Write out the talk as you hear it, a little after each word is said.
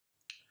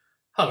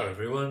Hello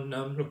everyone.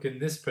 Look, in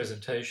this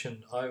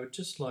presentation, I would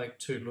just like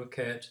to look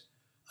at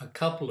a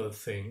couple of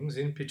things.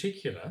 In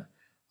particular,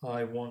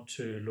 I want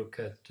to look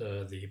at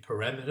the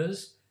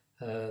parameters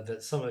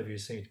that some of you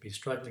seem to be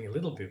struggling a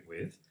little bit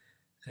with,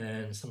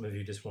 and some of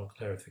you just want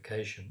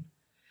clarification.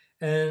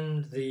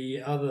 And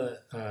the other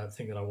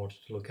thing that I wanted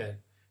to look at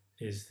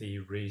is the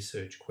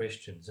research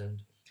questions.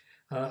 And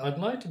I'd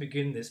like to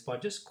begin this by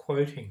just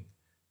quoting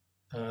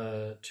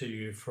to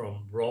you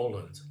from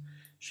Rowlands.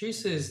 She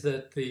says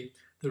that the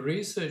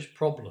research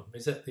problem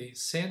is at the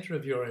centre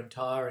of your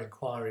entire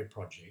inquiry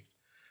project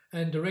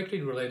and directly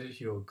related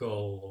to your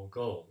goal or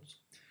goals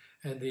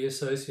and the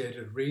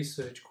associated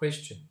research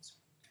questions.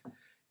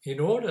 In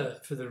order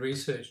for the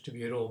research to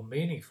be at all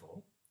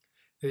meaningful,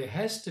 there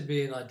has to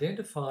be an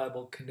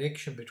identifiable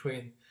connection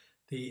between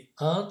the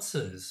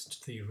answers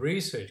to the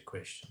research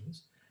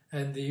questions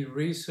and the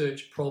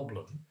research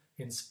problem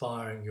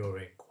inspiring your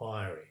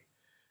inquiry.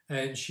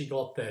 And she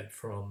got that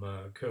from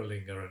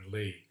Kurlinger and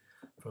Lee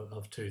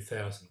of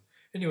 2000.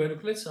 Anyway,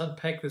 look, let's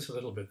unpack this a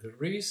little bit. The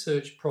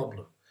research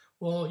problem.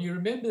 Well, you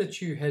remember that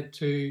you had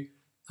to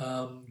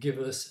give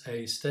us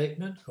a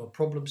statement or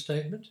problem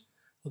statement?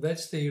 Well,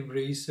 that's the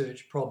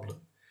research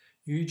problem.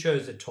 You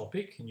chose a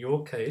topic. In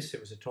your case, it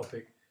was a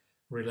topic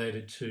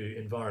related to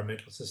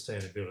environmental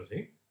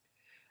sustainability.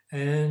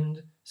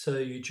 And so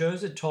you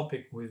chose a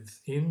topic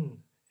within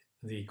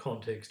the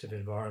context of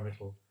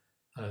environmental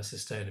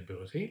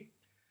sustainability.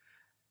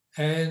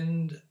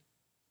 And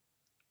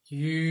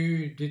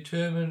you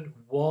determine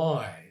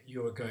why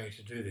you are going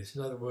to do this.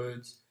 In other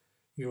words,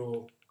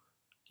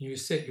 you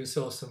set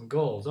yourself some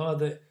goals,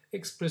 either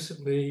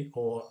explicitly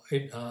or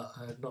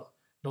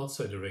not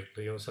so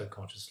directly or so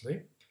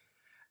consciously.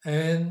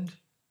 And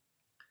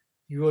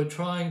you are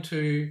trying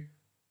to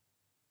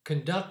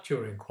conduct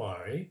your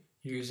inquiry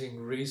using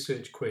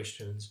research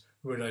questions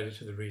related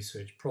to the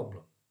research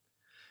problem.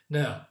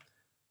 Now,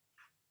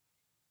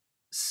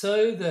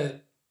 so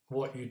that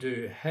what you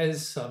do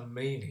has some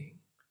meaning,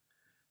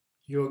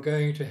 you're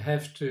going to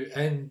have to,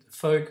 and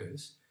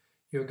focus,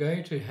 you're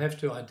going to have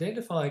to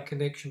identify a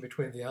connection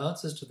between the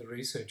answers to the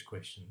research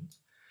questions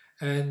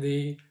and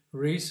the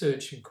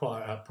research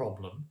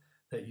problem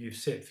that you've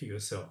set for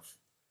yourself.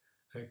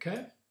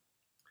 Okay?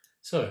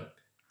 So,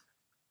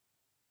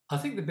 I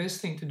think the best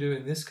thing to do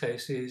in this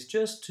case is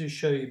just to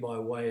show you by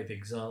way of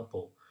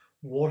example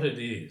what it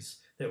is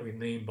that we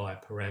mean by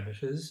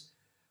parameters,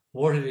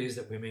 what it is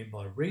that we mean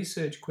by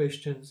research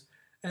questions,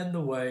 and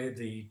the way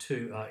the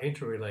two are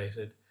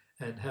interrelated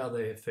and how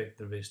they affect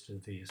the rest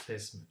of the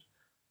assessment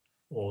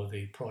or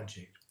the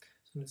project.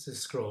 So let's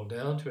just scroll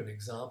down to an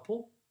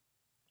example.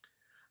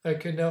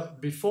 Okay, now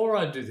before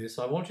I do this,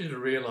 I want you to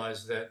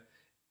realize that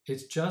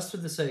it's just for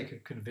the sake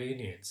of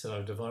convenience that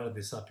I've divided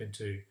this up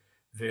into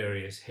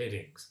various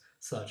headings,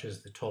 such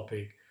as the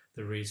topic,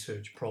 the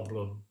research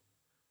problem,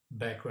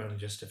 background and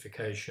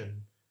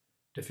justification,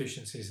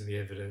 deficiencies in the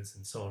evidence,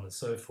 and so on and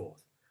so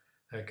forth.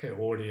 Okay,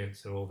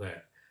 audience and all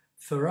that.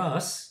 For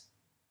us,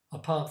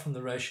 apart from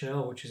the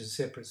rationale, which is a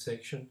separate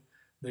section,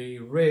 the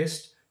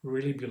rest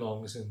really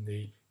belongs in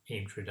the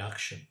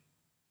introduction.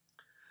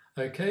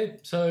 Okay,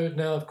 so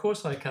now of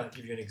course I can't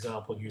give you an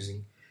example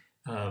using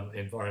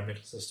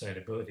environmental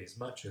sustainability as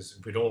much as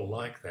we'd all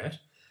like that,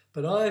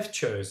 but I've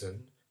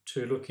chosen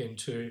to look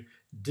into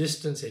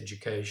distance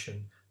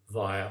education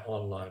via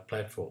online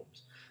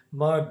platforms.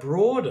 My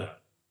broader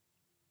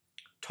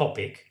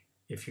topic,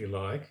 if you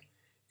like,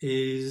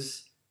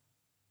 is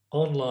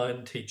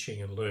online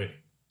teaching and learning,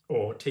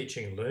 or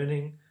teaching and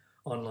learning,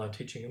 online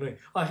teaching and learning.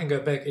 I can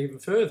go back even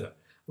further.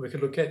 We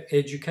could look at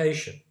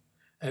education,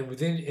 and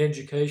within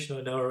education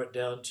I narrow it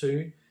down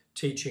to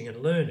teaching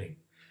and learning.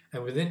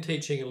 And within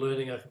teaching and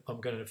learning I'm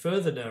going to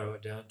further narrow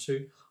it down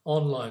to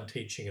online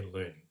teaching and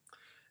learning,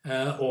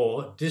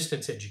 or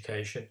distance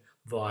education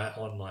via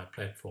online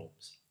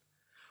platforms.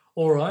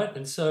 All right,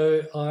 and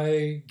so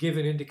I give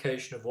an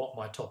indication of what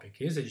my topic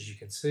is, as you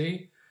can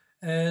see,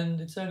 and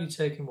it's only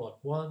taken,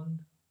 what, one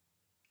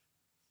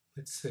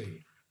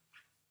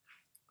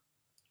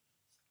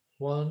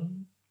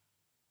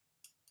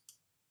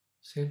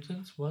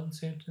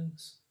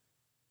sentence,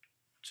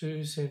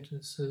 two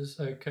sentences,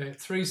 okay,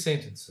 three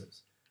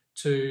sentences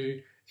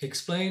to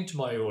explain to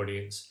my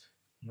audience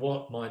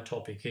what my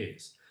topic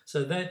is.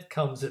 So that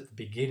comes at the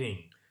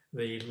beginning,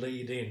 the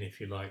lead in,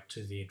 if you like,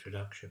 to the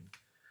introduction.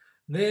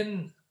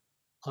 Then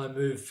I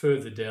move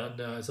further down.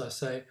 Now, as I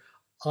say,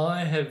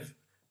 I have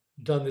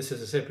done this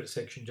as a separate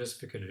section just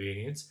for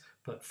convenience,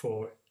 but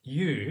for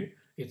you,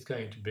 it's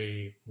going to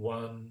be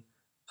one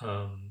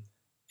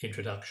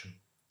introduction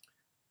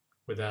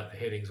without the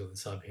headings or the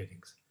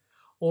subheadings.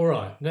 All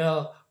right,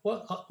 now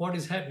what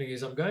is happening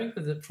is I'm going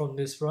from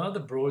this rather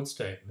broad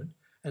statement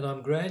and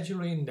I'm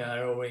gradually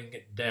narrowing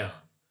it down,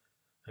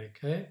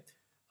 okay?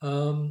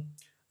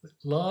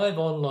 Live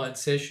online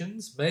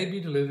sessions may be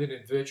delivered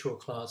in virtual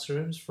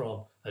classrooms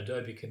from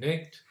Adobe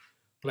Connect,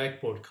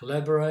 Blackboard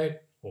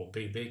Collaborate or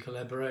BB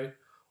Collaborate,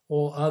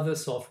 or other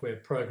software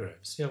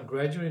programs. See, I'm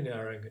gradually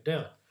narrowing it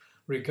down.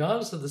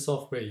 Regardless of the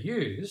software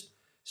used,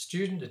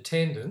 student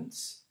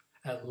attendance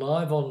at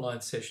live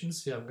online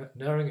sessions, see I'm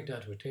narrowing it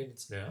down to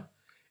attendance now,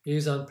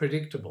 is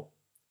unpredictable.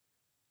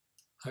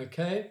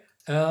 Okay,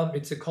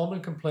 it's a common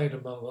complaint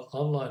among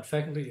online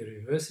faculty at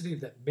university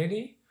that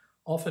many,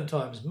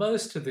 oftentimes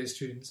most of their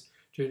students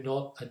do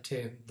not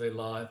attend the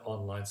live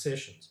online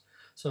sessions.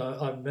 So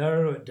I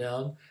narrow it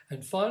down,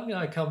 and finally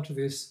I come to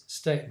this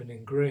statement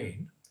in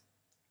green,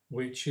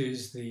 which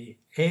is the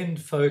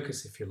end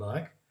focus, if you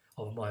like,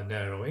 of my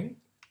narrowing,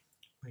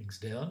 wings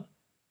down,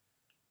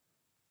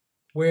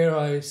 where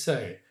I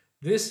say,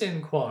 this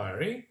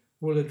inquiry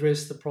will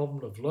address the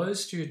problem of low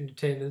student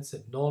attendance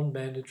at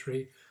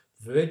non-mandatory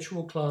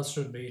virtual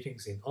classroom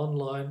meetings in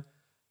online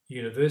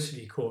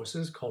university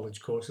courses,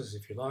 college courses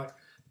if you like,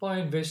 by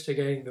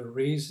investigating the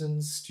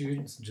reasons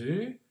students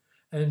do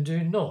and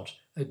do not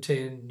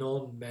attend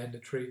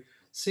non-mandatory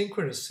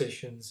synchronous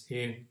sessions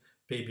in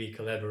BB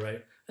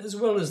Collaborate, as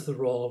well as the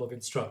role of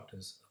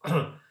instructors,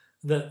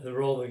 that the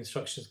role of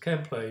instructors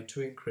can play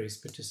to increase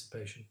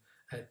participation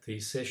at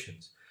these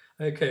sessions.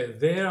 Okay,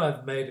 there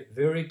I've made it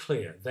very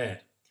clear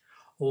that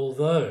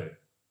although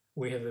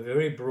we have a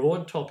very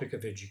broad topic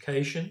of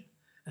education,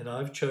 and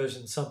I've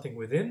chosen something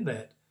within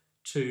that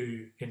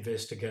to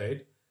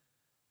investigate,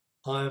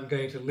 I'm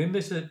going to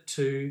limit it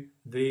to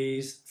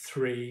these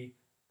three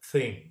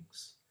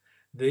things.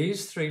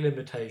 These three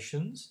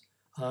limitations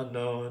are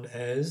known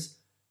as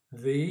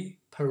the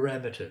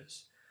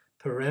parameters.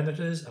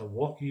 Parameters are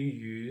what you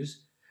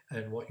use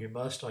and what you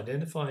must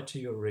identify to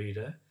your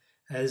reader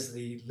as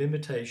the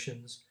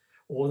limitations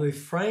or the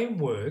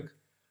framework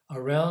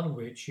around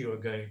which you are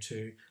going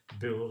to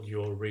build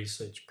your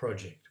research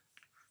project.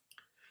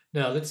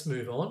 Now let's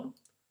move on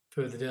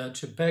further down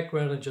to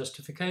background and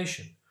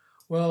justification.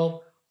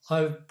 Well,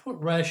 I've put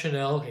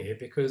rationale here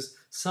because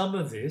some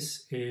of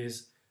this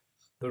is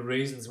the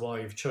reasons why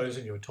you've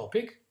chosen your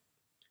topic,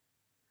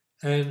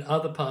 and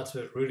other parts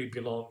of it really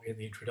belong in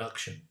the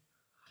introduction.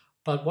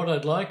 But what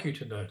I'd like you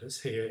to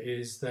notice here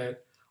is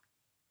that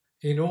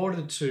in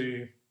order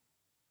to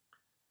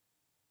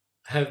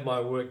have my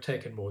work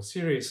taken more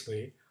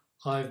seriously,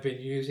 I've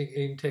been using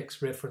in-text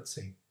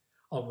referencing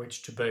on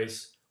which to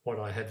base what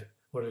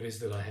it is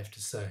that I have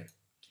to say.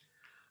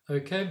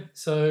 Okay,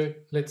 so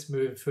let's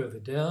move further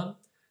down.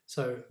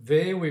 So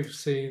there we've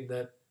seen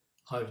that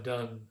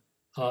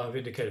I've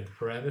indicated the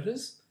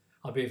parameters.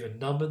 I've even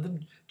numbered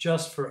them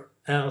just for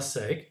our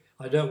sake.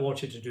 I don't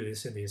want you to do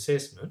this in the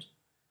assessment.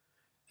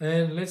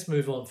 And let's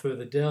move on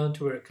further down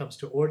to where it comes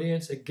to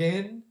audience.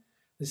 Again,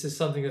 this is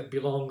something that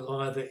belongs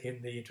either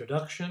in the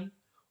introduction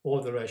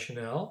or the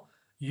rationale.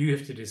 You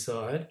have to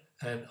decide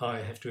and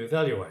I have to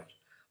evaluate.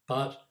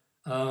 But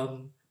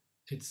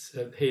it's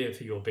here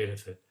for your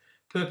benefit.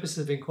 Purpose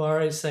of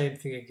inquiry, same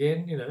thing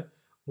again,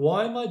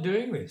 why am I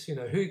doing this?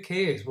 Who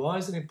cares? Why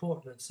is it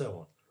important? And so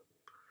on.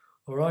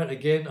 All right,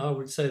 again, I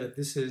would say that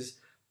this is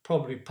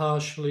probably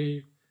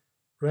partially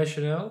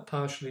rationale,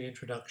 partially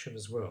introduction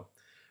as well.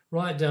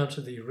 Right down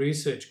to the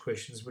research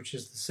questions, which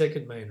is the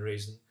second main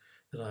reason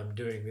that I'm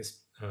doing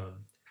this,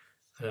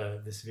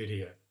 this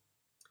video.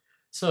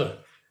 So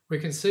we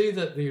can see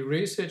that the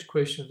research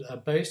questions are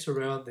based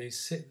around a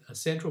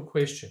central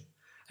question.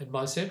 And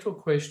my central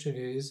question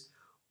is,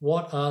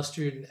 what are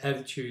student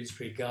attitudes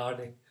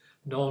regarding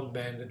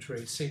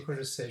non-mandatory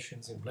synchronous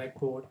sessions in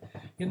Blackboard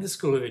in the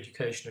School of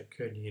Education at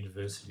Curtin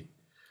University?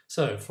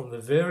 So from the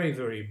very,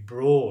 very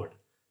broad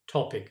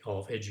topic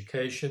of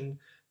education,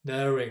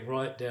 narrowing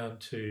right down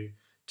to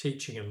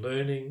teaching and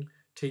learning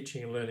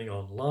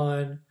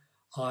online,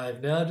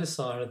 I've now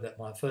decided that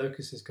my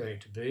focus is going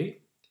to be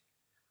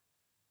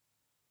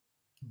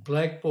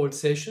Blackboard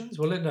sessions.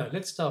 Well, no,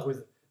 let's start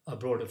with a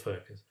broader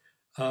focus.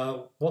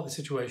 What the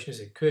situation is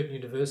at Curtin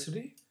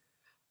University,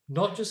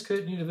 not just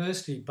Curtin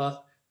University,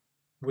 but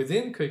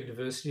within Curtin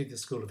University, the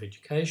School of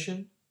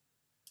Education,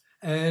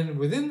 and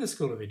within the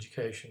School of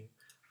Education,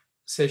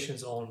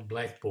 sessions on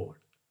Blackboard.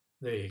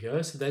 There you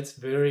go. So that's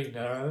very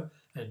narrow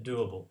and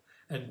doable.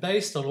 And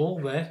based on all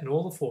that and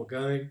all the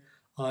foregoing,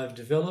 I've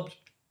developed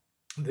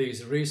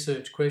these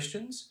research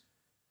questions,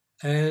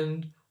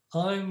 and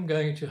I'm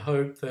going to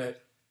hope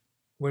that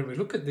when we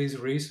look at these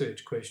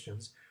research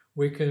questions,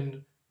 we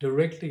can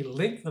directly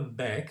link them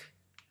back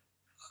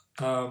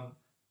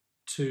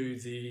to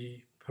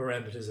the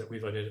parameters that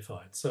we've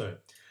identified. So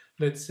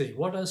let's see,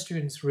 what are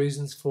students'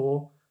 reasons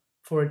for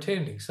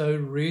attending? So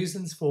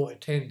reasons for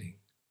attending.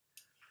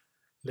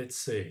 Let's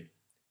see.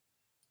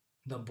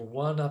 Number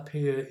one up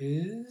here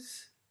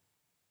is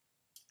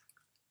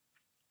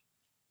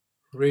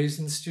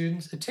reasons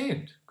students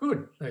attend.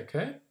 Good,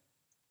 okay.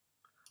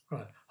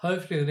 Right,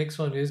 hopefully the next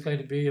one is going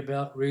to be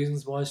about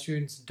reasons why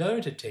students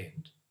don't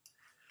attend.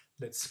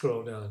 Let's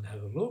scroll down and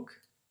have a look.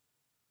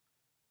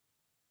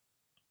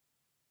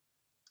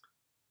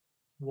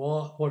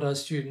 What are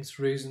students'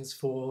 reasons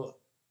for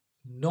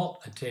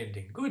not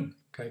attending? Good,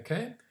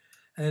 okay.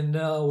 And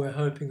now we're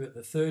hoping that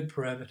the third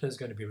parameter is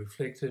going to be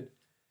reflected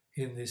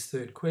in this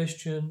third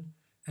question,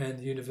 and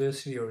the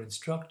university or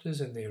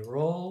instructors and their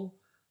role.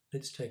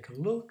 Let's take a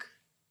look.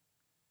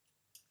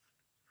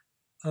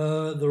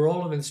 The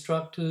role of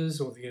instructors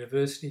or the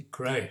university,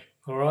 great.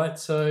 All right,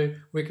 so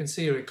we can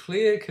see a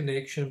clear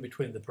connection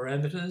between the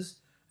parameters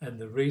and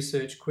the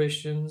research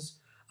questions,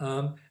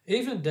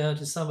 even down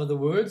to some of the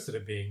words that are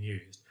being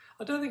used.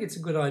 I don't think it's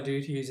a good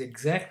idea to use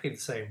exactly the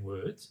same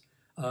words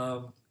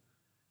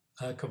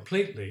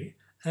completely,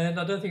 and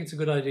I don't think it's a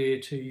good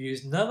idea to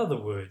use none of the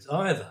words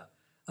either.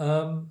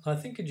 I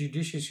think a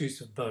judicious use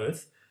of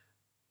both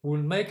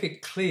will make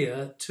it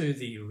clear to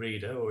the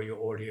reader or your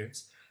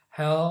audience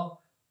how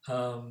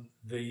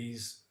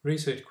these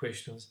research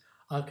questions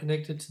are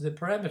connected to the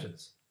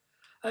parameters.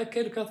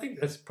 Okay, look, I think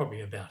that's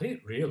probably about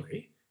it,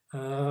 really.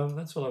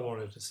 That's all I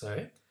wanted to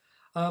say.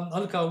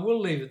 Look, I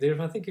will leave it there.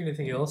 If I think of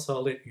anything else,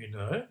 I'll let you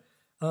know.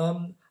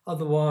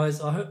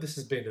 Otherwise, I hope this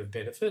has been of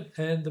benefit,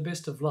 and the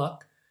best of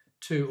luck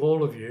to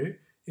all of you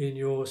in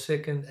your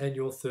second and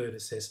your third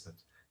assessment.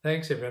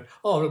 Thanks, everyone.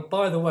 Oh, look,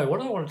 by the way,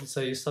 what I wanted to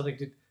say is something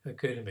did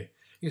occur to me.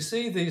 You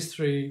see these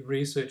 3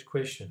 research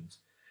questions.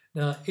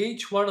 Now,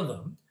 each one of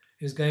them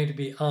is going to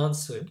be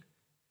answered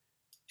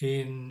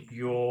in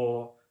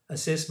your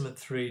Assessment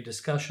 3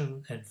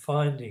 discussion and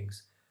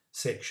findings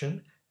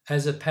section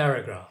as a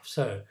paragraph.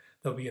 So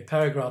there'll be a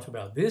paragraph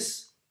about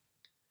this,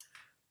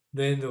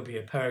 then there'll be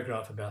a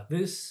paragraph about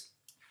this,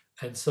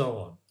 and so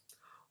on.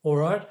 All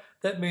right,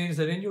 that means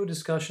that in your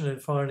discussion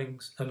and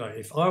findings,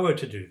 if I were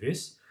to do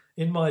this,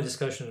 in my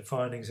discussion and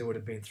findings, there would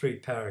have been 3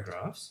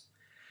 paragraphs,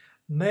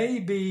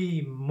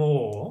 maybe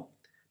more,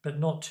 but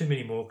not too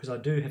many more, because I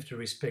do have to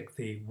respect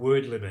the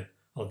word limit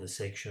of the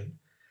section,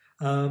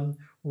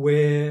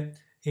 where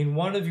in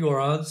one of your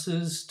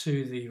answers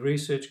to the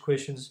research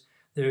questions,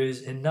 there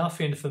is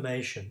enough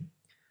information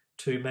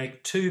to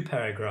make 2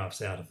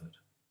 paragraphs out of it.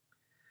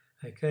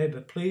 Okay,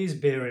 but please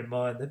bear in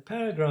mind that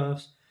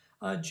paragraphs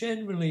are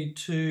generally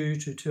 2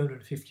 to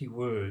 250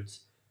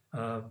 words,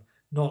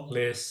 not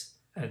less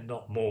and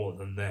not more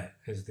than that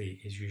is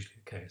usually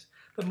the case.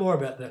 But more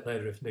about that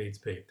later if needs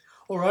be.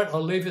 All right,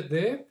 I'll leave it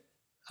there.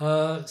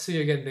 See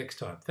you again next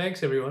time.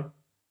 Thanks, everyone.